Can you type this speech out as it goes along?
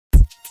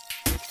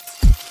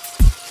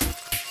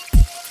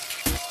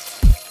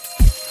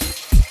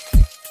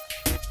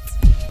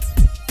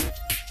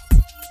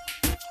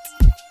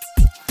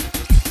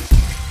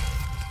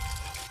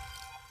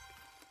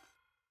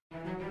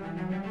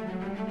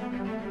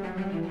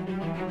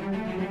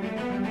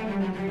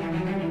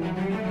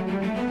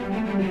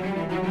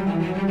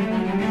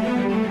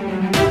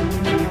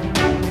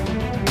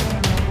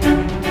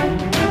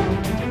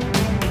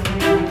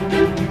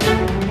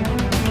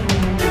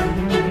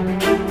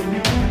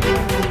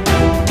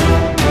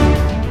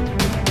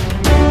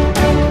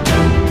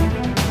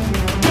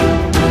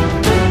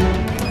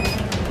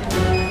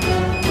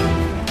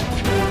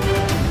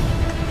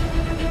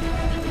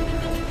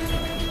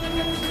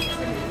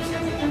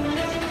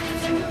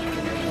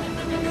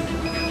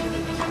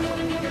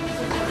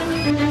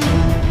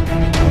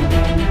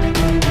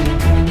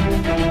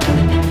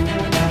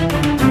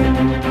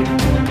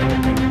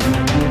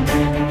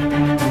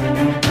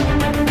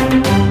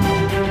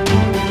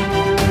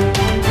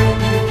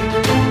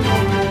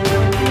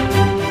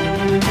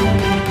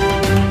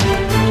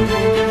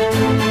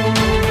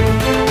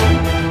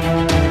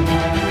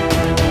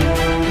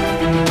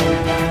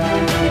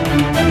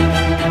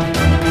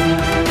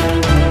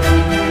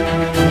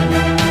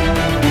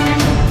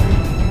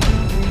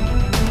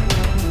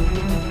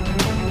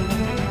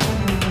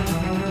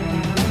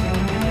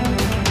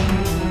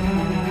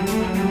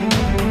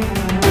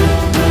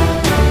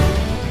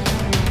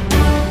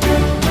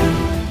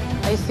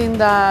I think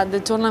that the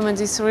tournament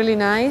is really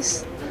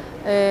nice,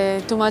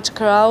 too much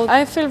crowd.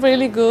 I feel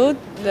really good,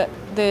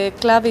 the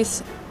club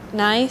is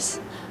nice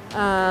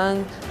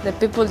and the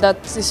people that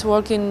is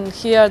working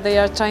here, they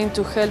are trying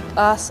to help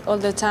us all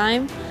the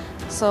time.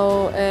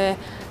 So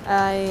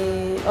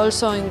I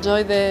also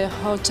enjoy the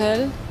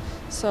hotel,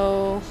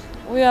 so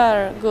we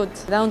are good.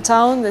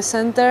 Downtown, the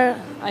center,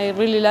 I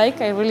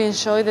really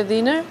enjoy the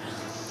dinner.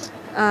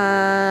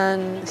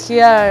 And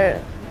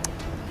here,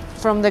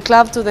 from the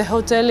club to the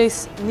hotel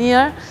is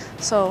near,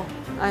 so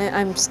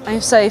I'm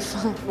safe.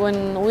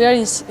 When we are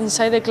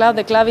inside the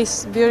club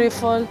is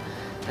beautiful,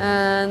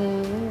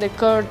 and the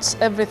courts,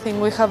 everything,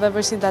 we have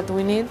everything that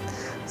we need.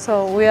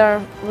 So we are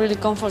really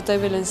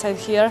comfortable inside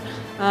here.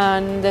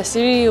 And the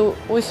city,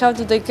 we have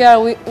to take care.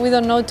 We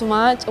don't know too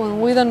much.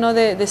 When we don't know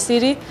the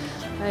city,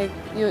 like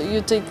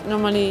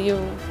normally you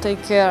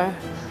take care.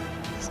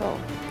 So,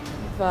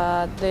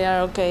 but they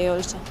are okay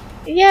also.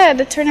 Yeah,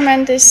 the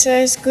tournament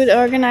is good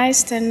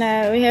organized, and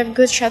we have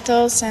good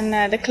shuttles, and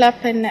the club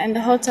and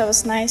the hotel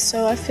is nice,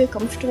 so I feel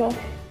comfortable.